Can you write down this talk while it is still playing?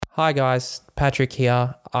Hi guys, Patrick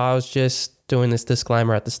here. I was just doing this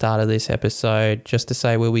disclaimer at the start of this episode just to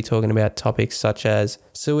say we'll be talking about topics such as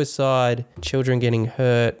suicide, children getting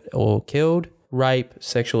hurt or killed, rape,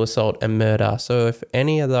 sexual assault and murder. So if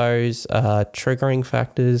any of those are triggering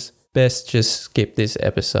factors, best just skip this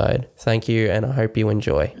episode. Thank you and I hope you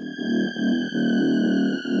enjoy.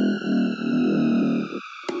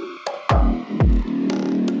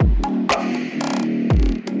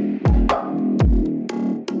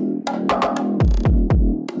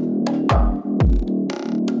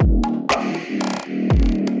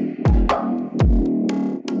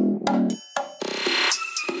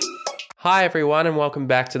 Hi everyone and welcome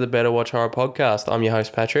back to the Better Watch Horror podcast. I'm your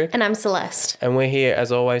host Patrick. And I'm Celeste. And we're here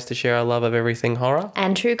as always to share our love of everything horror.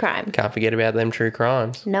 And true crime. Can't forget about them true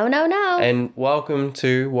crimes. No. And welcome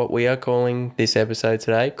to what we are calling this episode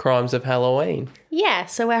today, Crimes of Halloween. Yeah,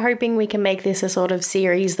 so we're hoping we can make this a sort of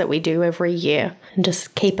series that we do every year and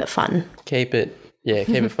just keep it fun. Keep it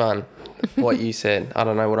fun. What you said. I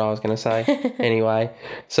don't know what I was going to say. Anyway,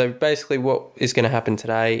 so basically what is going to happen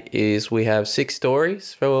today is we have 6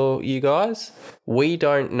 stories for you guys. We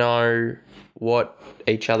don't know what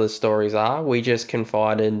each other's stories are. We just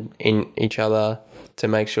confided in each other to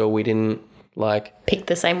make sure we didn't pick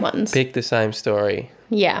the same ones. Pick the same story.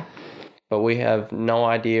 Yeah. But we have no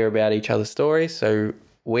idea about each other's stories, so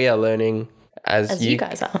we are learning as you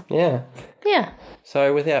guys are. Yeah. Yeah.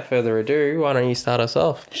 So without further ado, why don't you start us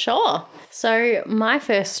off? Sure. So my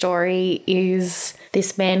first story is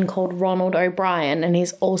this man called Ronald O'Brien, and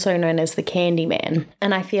he's also known as the Candyman.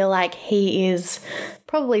 And I feel like he is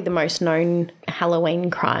probably the most known Halloween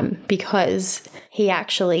crime because he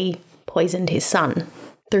actually poisoned his son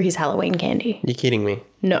through his Halloween candy. You're kidding me?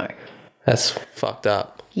 No. That's fucked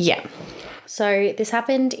up. Yeah. So this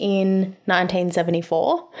happened in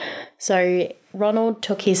 1974. So Ronald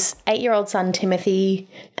took his 8-year-old son Timothy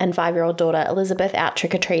and 5-year-old daughter Elizabeth out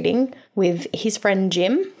trick-or-treating with his friend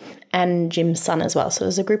Jim and Jim's son as well. So it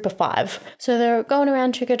was a group of 5. So they're going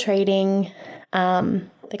around trick-or-treating.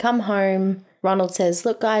 They come home. Ronald says,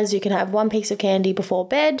 look, guys, you can have 1 piece of candy before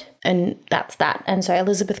bed, and that's that. And so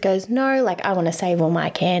Elizabeth goes, no, I want to save all my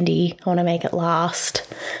candy. I want to make it last.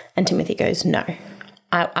 And Timothy goes, no.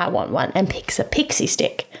 I want one, and picks a pixie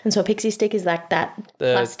stick. And so a pixie stick is like that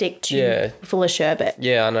plastic tube full of sherbet.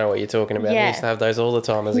 Yeah, I know what you're talking about. Yeah. I used to have those all the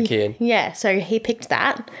time as a kid. Yeah, so he picked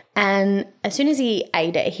that, and as soon as he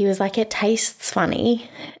ate it, he was like, it tastes funny.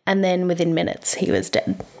 And then within minutes, he was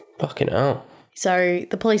dead. Fucking hell. So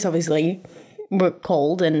the police obviously were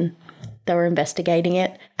called, and they were investigating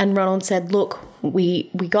it. And Ronald said, look,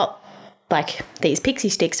 we got these pixie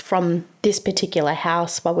sticks from this particular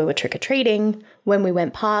house while we were trick-or-treating. When we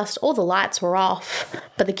went past, all the lights were off,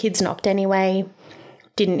 but the kids knocked anyway.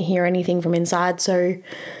 Didn't hear anything from inside, so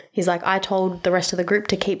he's like, I told the rest of the group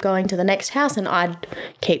to keep going to the next house and I'd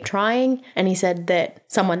keep trying. And he said that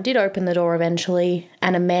someone did open the door eventually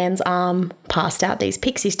and a man's arm passed out these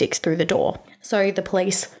pixie sticks through the door. So the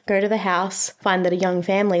police go to the house, find that a young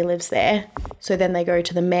family lives there. So then they go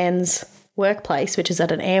to the man's workplace, which is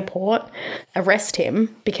at an airport, arrest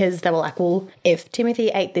him because they were like, well, if Timothy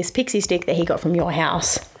ate this pixie stick that he got from your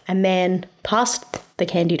house and then passed the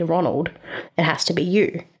candy to Ronald, it has to be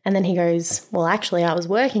you. And then he goes, well, actually, I was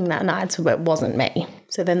working that night, so it wasn't me.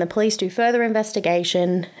 So then the police do further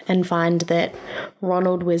investigation and find that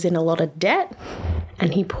Ronald was in a lot of debt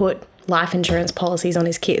and he put life insurance policies on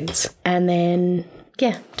his kids. And then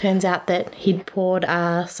turns out that he'd poured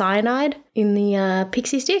cyanide in the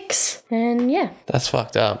pixie sticks. And That's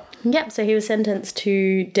fucked up. Yep, so he was sentenced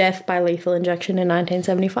to death by lethal injection in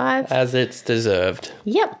 1975. As it's deserved.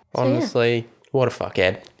 Yep. Honestly, what a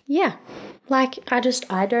fuckhead. Yeah.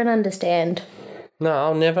 I don't understand. No,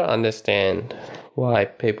 I'll never understand why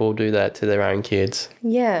people do that to their own kids.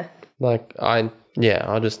 Yeah.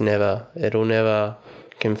 I'll just never, it'll never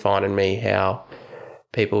confine in me how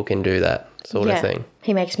people can do that sort of thing.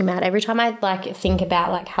 He makes me mad. Every time I think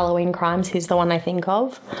about Halloween crimes, he's the one I think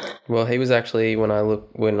of. Well, he was actually, when I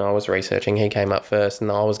was researching, he came up first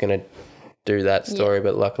and I was going to do that story,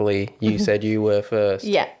 but luckily you said you were first.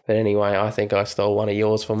 Yeah. But anyway, I think I stole one of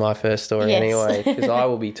yours for my first story anyway, because I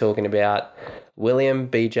will be talking about William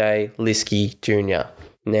B.J. Liskey Jr.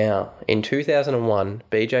 Now, in 2001,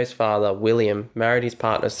 BJ's father, William, married his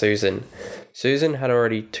partner, Susan. Susan had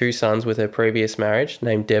already 2 sons with her previous marriage,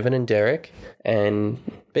 named Devin and Derek, and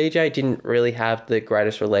BJ didn't really have the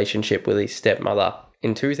greatest relationship with his stepmother.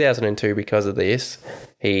 In 2002, because of this,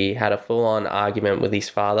 he had a full-on argument with his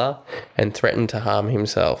father and threatened to harm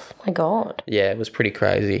himself. My God. Yeah, it was pretty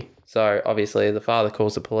crazy. So, obviously, the father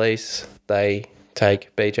calls the police. They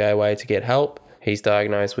take BJ away to get help. He's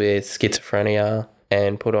diagnosed with schizophrenia,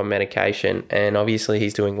 and put on medication. And obviously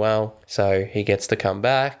he's doing well, so he gets to come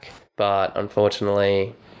back. But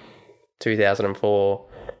unfortunately, 2004,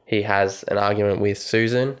 he has an argument with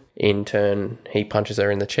Susan. In turn, he punches her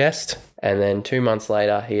in the chest. And then 2 months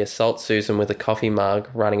later, he assaults Susan with a coffee mug,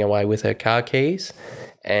 running away with her car keys,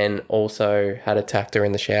 and also had attacked her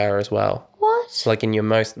in the shower as well. What? Like in your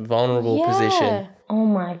most vulnerable position. Oh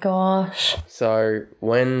my gosh. So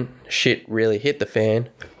when shit really hit the fan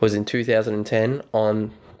was in 2010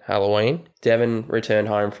 on Halloween. Devon returned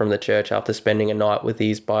home from the church after spending a night with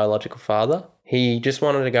his biological father. He just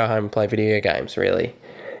wanted to go home and play video games, really.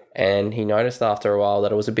 And he noticed after a while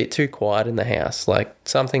that it was a bit too quiet in the house, like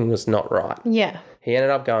something was not right. Yeah. He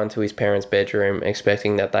ended up going to his parents' bedroom,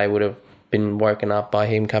 expecting that they would have been woken up by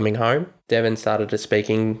him coming home. Devon started to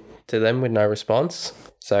speaking to them with no response.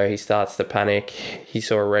 So he starts to panic. He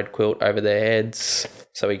saw a red quilt over their heads.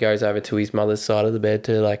 So he goes over to his mother's side of the bed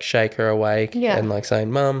to like shake her awake. Yeah. And like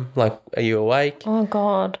saying, "Mum, like, are you awake?" Oh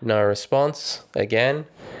God. No response. Again.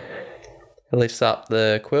 He lifts up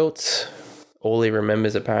the quilt. All he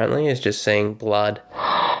remembers apparently is just seeing blood,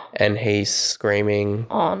 and he's screaming,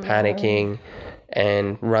 panicking,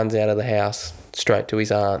 and runs out of the house straight to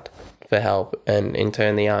his aunt for help. And in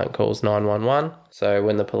turn, the aunt calls 911. So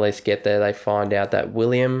when the police get there, they find out that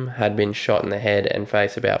William had been shot in the head and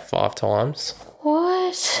face about 5 times.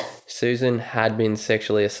 What? Susan had been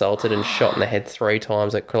sexually assaulted and shot in the head 3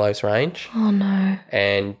 times at close range. Oh no.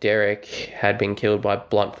 And Derek had been killed by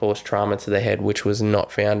blunt force trauma to the head, which was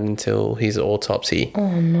not found until his autopsy.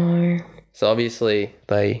 Oh no. So obviously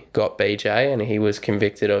they got BJ and he was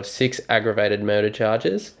convicted of 6 aggravated murder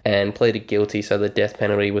charges and pleaded guilty, so the death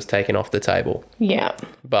penalty was taken off the table. Yeah.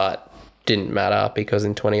 But didn't matter because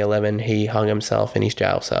in 2011 he hung himself in his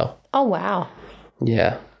jail cell. Oh wow.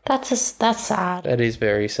 Yeah. That's sad. That is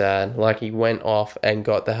very sad. Like, he went off and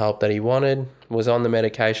got the help that he wanted, was on the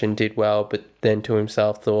medication, did well, but then to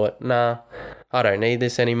himself thought, nah, I don't need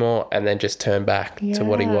this anymore, and then just turned back to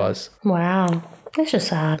what he was. Wow. That's just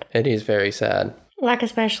sad. It is very sad. Like,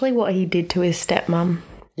 especially what he did to his stepmom.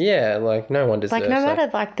 Yeah, like, no one deserves Like, no matter,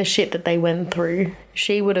 like, the shit that they went through,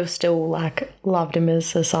 she would have still, like, loved him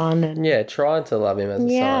as a son. And yeah, tried to love him as a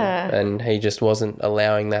son, and he just wasn't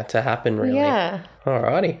allowing that to happen, really. yeah.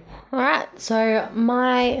 Alrighty. All right. So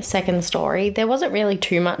my second story, there wasn't really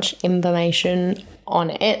too much information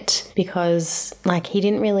on it because, like, he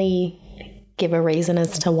didn't really give a reason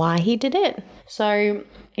as to why he did it. So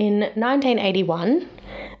in 1981,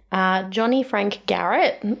 Johnny Frank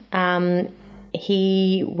Garrett,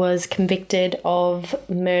 he was convicted of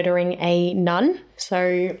murdering a nun.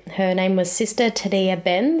 So her name was Sister Tadia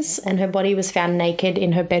Benz, and her body was found naked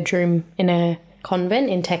in her bedroom in a convent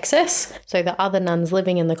in Texas. So the other nuns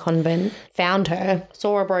living in the convent found her,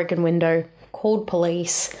 saw a broken window, called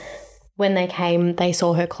police. When they came, they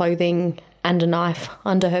saw her clothing and a knife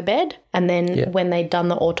under her bed. And then when they'd done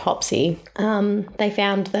the autopsy, they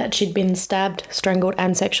found that she'd been stabbed, strangled,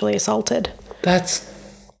 and sexually assaulted.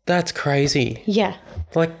 That's crazy. Yeah.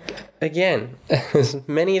 Like, again, as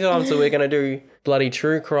many times that we're going to do bloody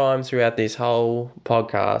true crime throughout this whole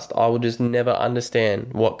podcast, I will just never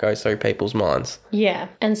understand what goes through people's minds. Yeah.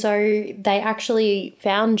 And so they actually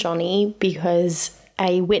found Johnny because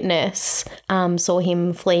a witness saw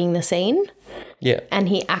him fleeing the scene. Yeah. And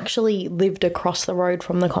he actually lived across the road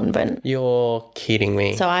from the convent. You're kidding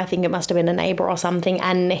me. So I think it must have been a neighbour or something,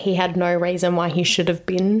 and he had no reason why he should have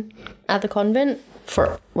been at the convent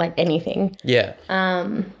for, like, anything. Yeah.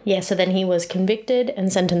 So then he was convicted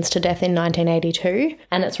and sentenced to death in 1982,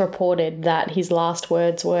 and it's reported that his last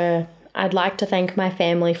words were, "I'd like to thank my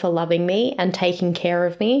family for loving me and taking care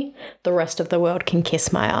of me. The rest of the world can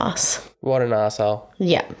kiss my ass." What an arsehole.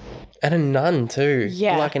 Yeah. And a nun too.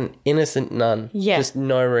 Yeah. Like an innocent nun. Yeah. Just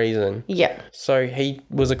no reason. Yeah. So he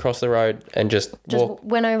was across the road and just walked.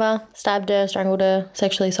 Went over, stabbed her, strangled her,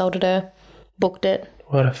 sexually assaulted her, booked it.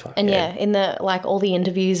 What a fuck. And yeah, in the, like, all the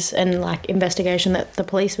interviews and, like, investigation that the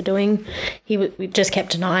police were doing, we just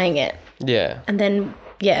kept denying it. Yeah. And then,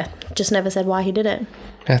 just never said why he did it.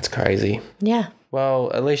 That's crazy. Yeah.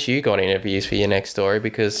 Well, at least you got interviews for your next story,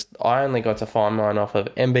 because I only got to find mine off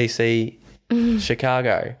of NBC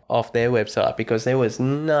Chicago, off their website, because there was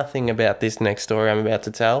nothing about this next story I'm about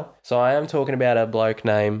to tell. So I am talking about a bloke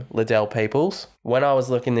named Liddell Peoples. When I was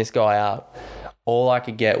looking this guy up, all I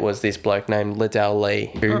could get was this bloke named Liddell Lee,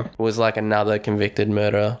 who was like another convicted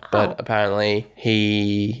murderer, but apparently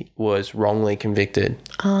he was wrongly convicted.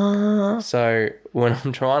 So when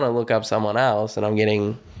I'm trying to look up someone else and I'm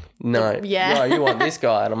getting, no, you want this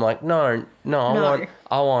guy, and I'm like, no,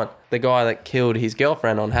 I want the guy that killed his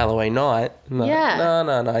girlfriend on Halloween night. No, Yeah.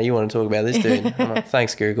 No, you want to talk about this dude. I'm like,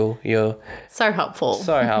 thanks, Google. You're So helpful.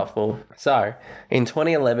 so helpful. So, in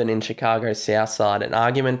 2011 in Chicago's South Side, an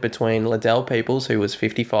argument between Liddell Peoples, who was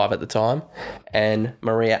 55 at the time, and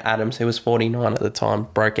Maria Adams, who was 49 at the time,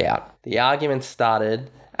 broke out. The argument started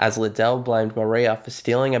as Liddell blamed Maria for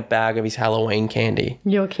stealing a bag of his Halloween candy.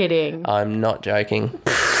 You're kidding. I'm not joking.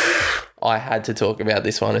 I had to talk about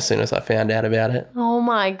this one as soon as I found out about it. Oh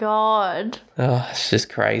my God. Oh, it's just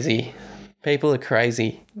crazy. People are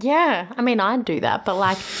crazy. Yeah. I mean, I'd do that, but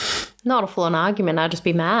like, not a full-on argument. I'd just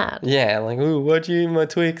be mad. Yeah, like, ooh, what'd you eat my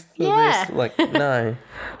Twix? Or Yeah. this? Like, no.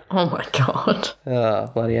 Oh my God. Oh,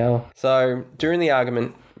 bloody hell. So, during the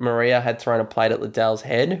argument, Maria had thrown a plate at Liddell's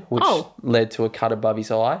head, which led to a cut above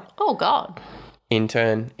his eye. Oh God. In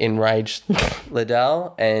turn, enraged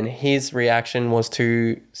Liddell, and his reaction was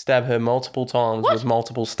to stab her multiple times with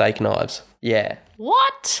multiple steak knives. Yeah.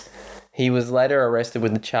 What? He was later arrested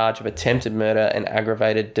with the charge of attempted murder and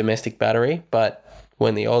aggravated domestic battery, but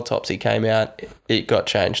when the autopsy came out, it got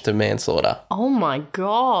changed to manslaughter. Oh my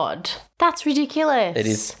God. That's ridiculous. It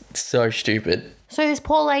is so stupid. So this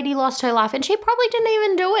poor lady lost her life and she probably didn't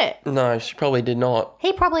even do it. No, she probably did not.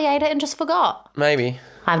 He probably ate it and just forgot. Maybe.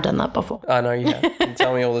 I've done that before. I know you have. You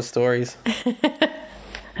tell me all the stories.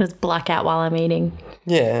 Just black out while I'm eating.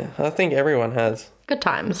 Yeah, I think everyone has. Good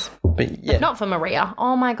times. But yeah. Not for Maria.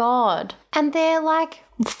 Oh my God. And they're like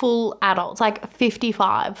full adults, like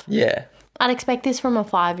 55. Yeah. I'd expect this from a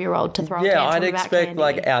 5-year-old to throw a Yeah, tantrum I'd about expect candy.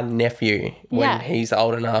 like our nephew when he's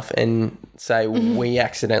old enough and say we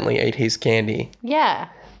accidentally eat his candy Yeah.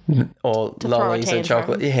 or throw a lollies and tantrum.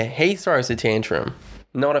 chocolate. Yeah, he throws a tantrum,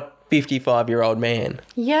 not a 55-year-old man.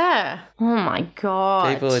 Yeah. Oh my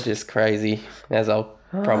God. People are just crazy, as I'll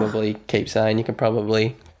probably keep saying. You can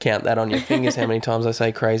probably count that on your fingers how many times I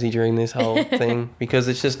say crazy during this whole thing, because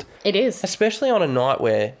it's just, It is. especially on a night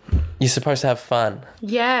where you're supposed to have fun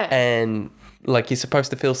Yeah. and like you're supposed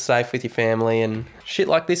to feel safe with your family, and shit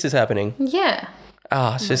like this is happening. Yeah.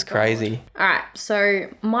 It's just crazy. All right, so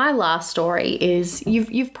my last story is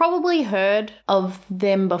you've probably heard of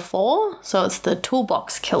them before. So it's the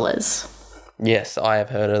Toolbox Killers. Yes, I have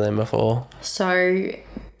heard of them before. So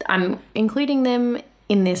I'm including them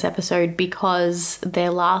in this episode because their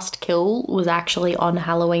last kill was actually on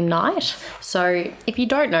Halloween night. So if you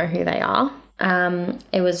don't know who they are,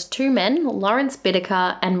 it was 2 men, Lawrence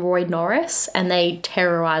Bittaker and Roy Norris, and they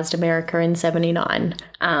terrorized America in 79.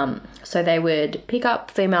 So they would pick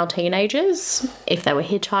up female teenagers if they were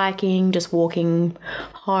hitchhiking, just walking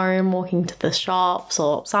home, walking to the shops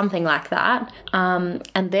or something like that.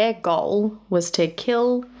 And their goal was to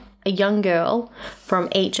kill a young girl from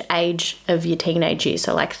each age of your teenage years,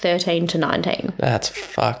 so like 13 to 19. That's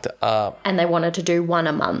fucked up. And they wanted to do 1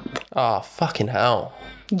 a month. Oh, fucking hell.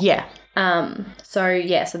 Yeah.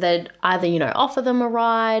 So they'd either, offer them a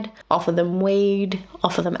ride, offer them weed,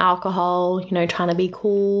 offer them alcohol, trying to be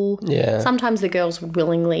cool. Yeah. Sometimes the girls would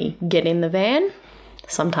willingly get in the van.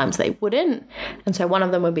 Sometimes they wouldn't. And so one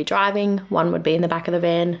of them would be driving, one would be in the back of the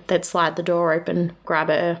van. They'd slide the door open, grab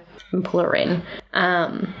her and pull her in.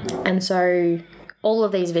 And so all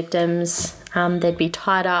of these victims, they'd be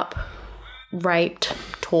tied up, raped,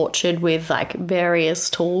 tortured with like various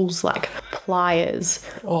tools like pliers,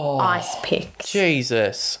 ice picks,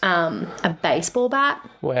 Jesus. a baseball bat.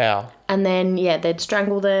 Wow. And then, they'd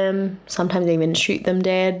strangle them, sometimes even shoot them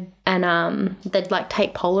dead. And they'd like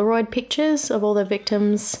take Polaroid pictures of all the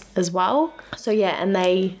victims as well. So and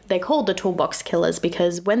they called the Toolbox Killers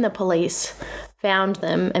because when the police found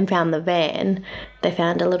them and found the van, they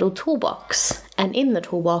found a little toolbox. And in the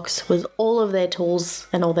toolbox was all of their tools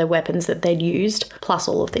and all their weapons that they'd used, plus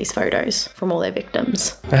all of these photos from all their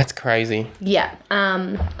victims. That's crazy. Yeah.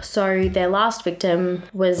 So their last victim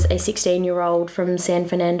was a 16-year-old from San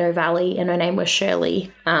Fernando Valley, and her name was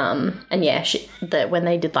Shirley. When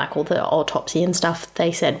they did like all the autopsy and stuff,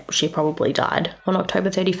 they said she probably died on October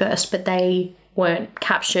 31st, but they weren't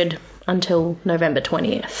captured until November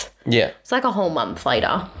 20th. Yeah. It's like a whole month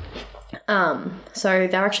later. So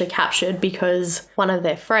they were actually captured because one of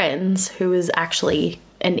their friends, who was actually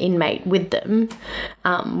an inmate with them,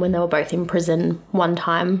 when they were both in prison one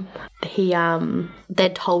time,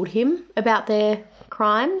 they'd told him about their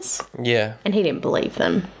crimes. Yeah. And he didn't believe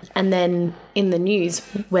them. And then in the news,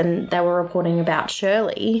 when they were reporting about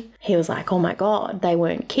Shirley, he was like, oh my God, they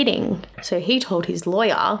weren't kidding. So he told his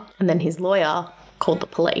lawyer, and then his lawyer called the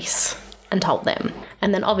police and told them.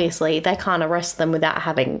 And then obviously they can't arrest them without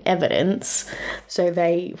having evidence. So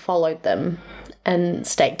they followed them and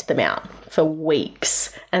staked them out for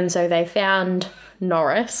weeks. And so they found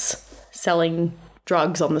Norris selling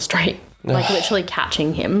drugs on the street. Like, literally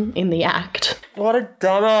catching him in the act. What a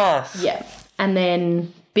dumbass. Yeah. And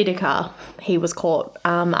then Bittaker, he was caught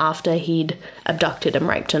after he'd abducted and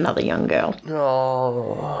raped another young girl.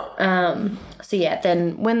 Oh. So, yeah,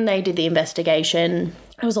 then when they did the investigation,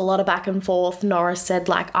 there was a lot of back and forth. Norris said,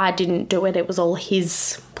 like, I didn't do it. It was all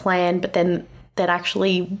his plan. But then they'd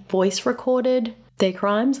actually voice recorded their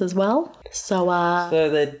crimes as well. So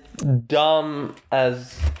they're dumb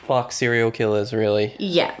as fuck serial killers, really.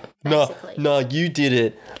 Yeah, basically. No, you did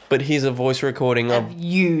it. But here's a voice recording of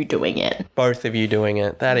you doing it. both of you doing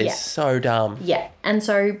it. That is so dumb. Yeah. And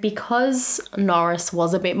so because Norris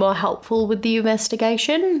was a bit more helpful with the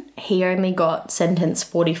investigation, he only got sentenced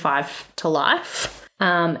 45 to life,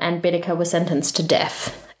 and Bittaker was sentenced to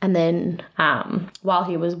death. And then while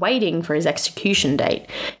he was waiting for his execution date,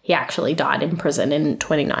 he actually died in prison in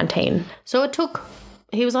 2019. So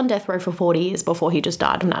he was on death row for 40 years before he just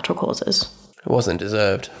died of natural causes. It wasn't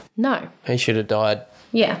deserved. No. He should have died.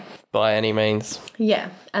 Yeah. By any means. Yeah.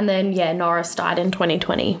 And then, Norris died in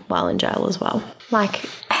 2020 while in jail as well. Like,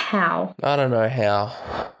 how? I don't know how.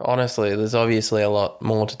 Honestly, there's obviously a lot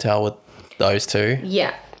more to tell with those two.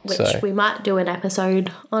 Yeah. Which we might do an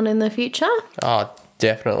episode on in the future. Oh,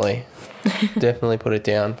 definitely. Definitely put it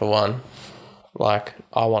down for one. Like,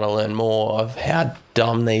 I want to learn more of how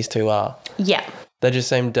dumb these two are. Yeah. They just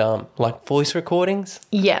seem dumb. Like voice recordings?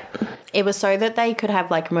 Yeah. It was so that they could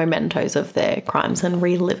have like mementos of their crimes and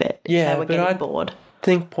relive it if they were getting bored. I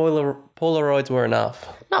think Polaroids were enough.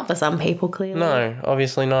 Not for some people, clearly. No,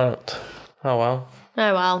 obviously not. Oh well.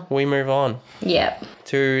 Oh well. We move on. Yeah.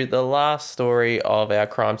 To the last story of our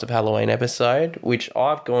Crimes of Halloween episode, which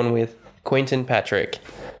I've gone with Quentin Patrick.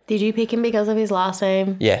 Did you pick him because of his last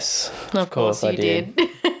name? Yes. Of course I did.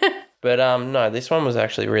 But no, this one was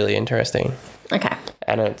actually really interesting. Okay.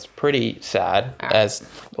 And it's pretty sad, as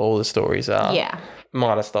all the stories are. Yeah.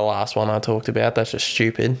 Minus the last one I talked about. That's just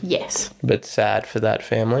stupid. Yes. But sad for that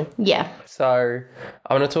family. Yeah. So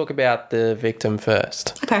I'm going to talk about the victim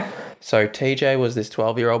first. Okay. So TJ was this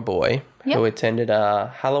 12-year-old boy who attended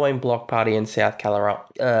a Halloween block party in attended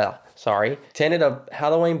a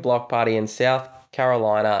Halloween block party in South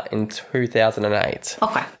Carolina in 2008.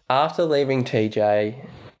 Okay. After leaving, TJ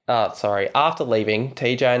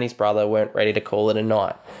and his brother weren't ready to call it a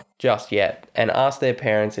night just yet and asked their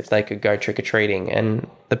parents if they could go trick-or-treating, and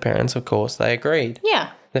the parents, of course, they agreed.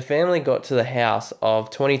 Yeah. The family got to the house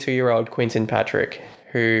of 22-year-old Quentin Patrick,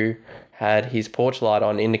 who had his porch light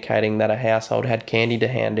on, indicating that a household had candy to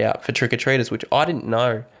hand out for trick-or-treaters, which I didn't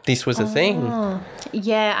know this was a thing.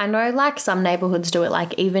 Yeah, I know like some neighbourhoods do it.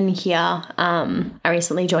 Like even here, I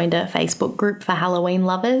recently joined a Facebook group for Halloween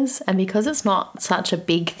lovers, and because it's not such a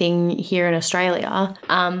big thing here in Australia,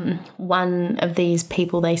 one of these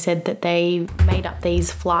people, they said that they made up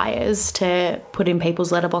these flyers to put in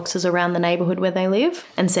people's letterboxes around the neighbourhood where they live,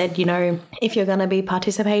 and said, you know, if you're going to be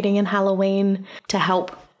participating in Halloween, to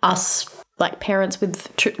help us like parents with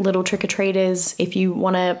little trick-or-treaters, if you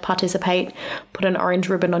want to participate, put an orange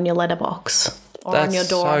ribbon on your letterbox or on your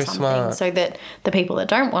door or something, smart. So that the people that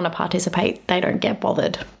don't want to participate, they don't get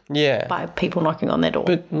bothered by people knocking on their door.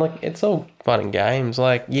 But like, it's all fun and games.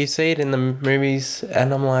 Like, you see it in the movies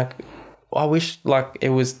and I'm like, I wish like it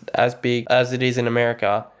was as big as it is in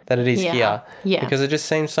America that it is here. Yeah. Because it just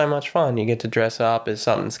seems so much fun. You get to dress up as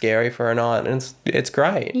something scary for a night, and it's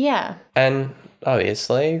great. Yeah. And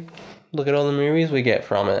obviously, look at all the movies we get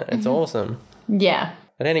from it. It's awesome. Yeah.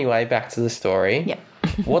 But anyway, back to the story. Yeah.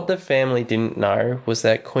 What the family didn't know was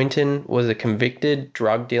that Quentin was a convicted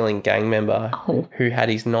drug-dealing gang member who had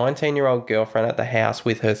his 19-year-old girlfriend at the house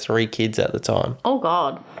with her 3 kids at the time. Oh,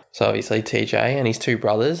 God. So obviously TJ and his 2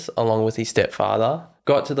 brothers, along with his stepfather,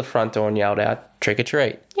 got to the front door and yelled out, "Trick or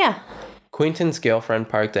treat." Yeah. Quentin's girlfriend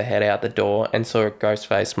poked her head out the door and saw a ghost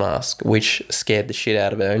face mask, which scared the shit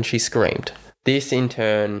out of her, and she screamed. This, in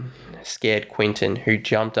turn, scared Quentin, who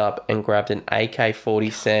jumped up and grabbed an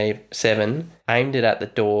AK-47, aimed it at the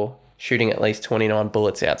door, shooting at least 29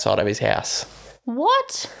 bullets outside of his house.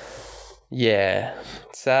 What? Yeah.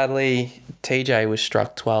 Sadly, TJ was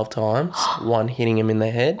struck 12 times, one hitting him in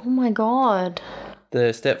the head. Oh, my God.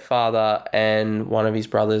 The stepfather and one of his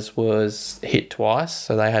brothers was hit twice,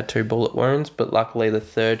 so they had 2 bullet wounds, but luckily the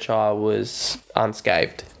third child was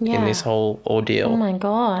unscathed in this whole ordeal. Oh my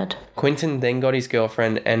God. Quentin then got his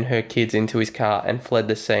girlfriend and her kids into his car and fled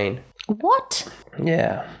the scene. What?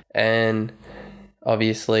 Yeah. And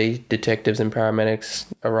obviously detectives and paramedics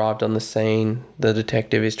arrived on the scene. The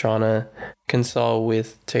detective is trying to console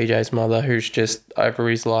with TJ's mother, who's just over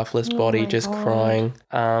his lifeless body, just crying.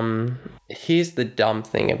 Here's the dumb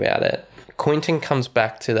thing about it. Quentin comes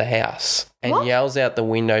back to the house and What? yells out the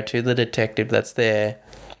window to the detective that's there,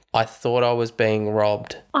 "I thought I was being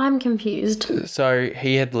robbed." I'm confused. So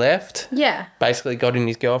he had left, Yeah. basically gotten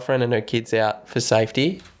his girlfriend and her kids out for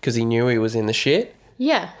safety because he knew he was in the shit,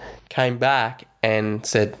 Yeah. came back and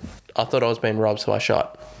said, "I thought I was being robbed, so I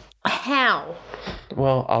shot." How?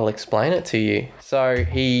 Well, I'll explain it to you. So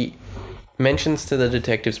he mentions to the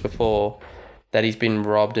detectives before that he's been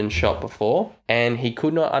robbed and shot before, and he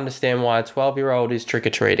could not understand why a 12-year-old is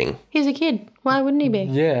trick-or-treating. He's a kid. Why wouldn't he be?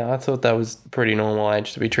 Yeah, I thought that was pretty normal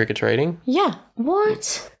age to be trick-or-treating. Yeah.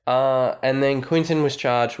 What? And then Quinton was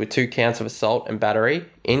charged with 2 counts of assault and battery,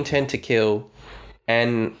 intent to kill,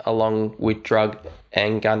 and along with drug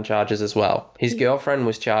and gun charges as well. His girlfriend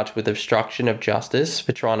was charged with obstruction of justice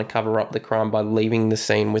for trying to cover up the crime by leaving the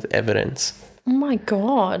scene with evidence. Oh my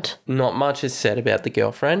God. Not much is said about the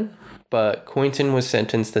girlfriend, but Quinton was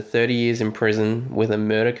sentenced to 30 years in prison with a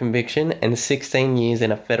murder conviction and 16 years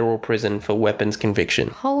in a federal prison for weapons conviction.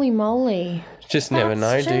 Holy moly. Just never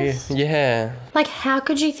know, That's do you? Yeah. Like, how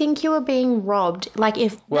could you think you were being robbed? Like,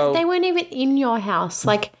 if Well- they weren't even in your house.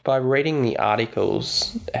 Like, By reading the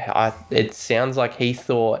articles, it sounds like he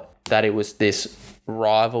thought that it was this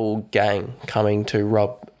rival gang coming to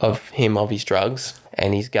rob of him of his drugs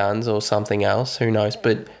and his guns or something else. Who knows?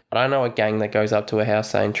 But I don't know a gang that goes up to a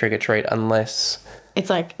house saying trick or treat unless it's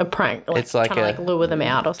like a prank. Like, It's like trying to, lure them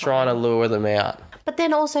out or something. trying to lure them out. But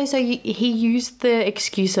then also, so he used the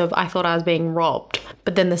excuse of, I thought I was being robbed.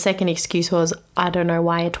 But then the second excuse was, I don't know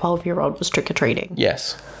why a 12-year-old was trick-or-treating.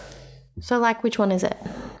 Yes. So, like, which one is it?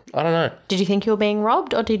 I don't know. Did you think you were being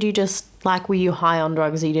robbed, or did you just, like, were you high on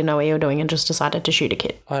drugs, you didn't know what you were doing and just decided to shoot a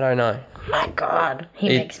kid? I don't know. My God, he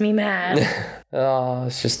makes me mad. Oh,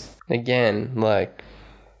 it's just, again, like,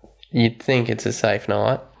 you'd think it's a safe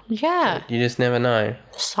night. Yeah, You just never know.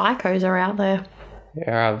 psychos are out there.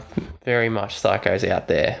 There are very much psychos out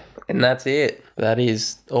there. And that's it. That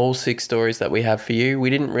is all 6 stories that we have for you. We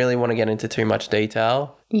didn't really want to get into too much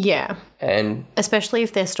detail. Yeah, And especially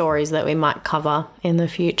if they're stories that we might cover in the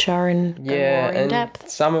future and go yeah, more in and depth.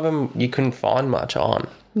 some of them you couldn't find much on.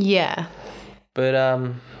 Yeah, But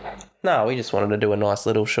no, we just wanted to do a nice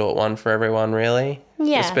little short one for everyone, really.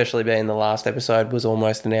 Yeah. Especially being the last episode was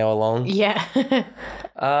almost an hour long. yeah.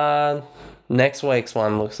 Next week's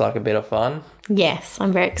one looks like a bit of fun. Yes,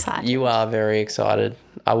 I'm very excited. You are very excited.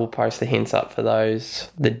 I will post the hints up for those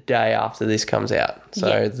the day after this comes out. So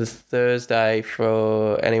Yeah. the Thursday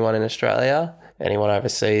for anyone in Australia, anyone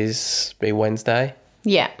overseas be Wednesday.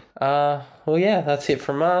 Yeah. Well, yeah, that's it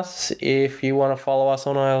from us. If you want to follow us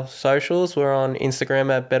on our socials, we're on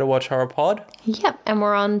Instagram at Better Watch Horror Pod. Yep, and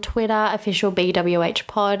we're on Twitter, official BWH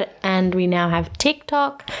Pod, and we now have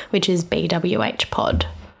TikTok, which is BWH Pod.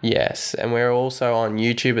 Yes, and we're also on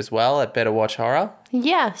YouTube as well at Better Watch Horror.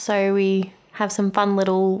 Yeah, so we have some fun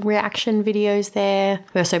little reaction videos there.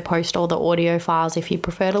 We also post all the audio files if you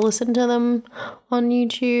prefer to listen to them on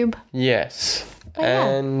YouTube. Yes. yeah.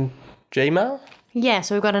 And Gmail? Yeah,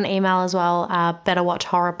 so we've got an email as well,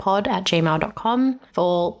 betterwatchhorrorpod@gmail.com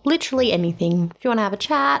for literally anything. If you want to have a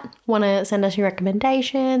chat, want to send us your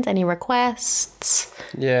recommendations, any requests.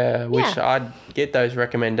 Yeah, which Yeah. I'd get those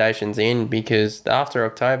recommendations in because after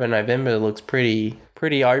October, November looks pretty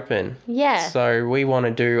open. Yeah. So we want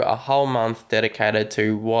to do a whole month dedicated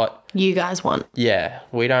to what, You guys want. yeah,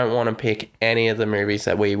 we don't want to pick any of the movies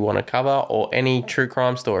that we want to cover or any true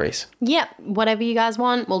crime stories. Yep, whatever you guys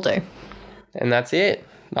want, we'll do. And that's it.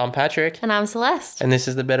 I'm Patrick, And I'm Celeste. and this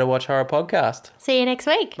is the Better Watch Horror Podcast. See you next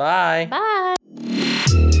week. Bye. Bye.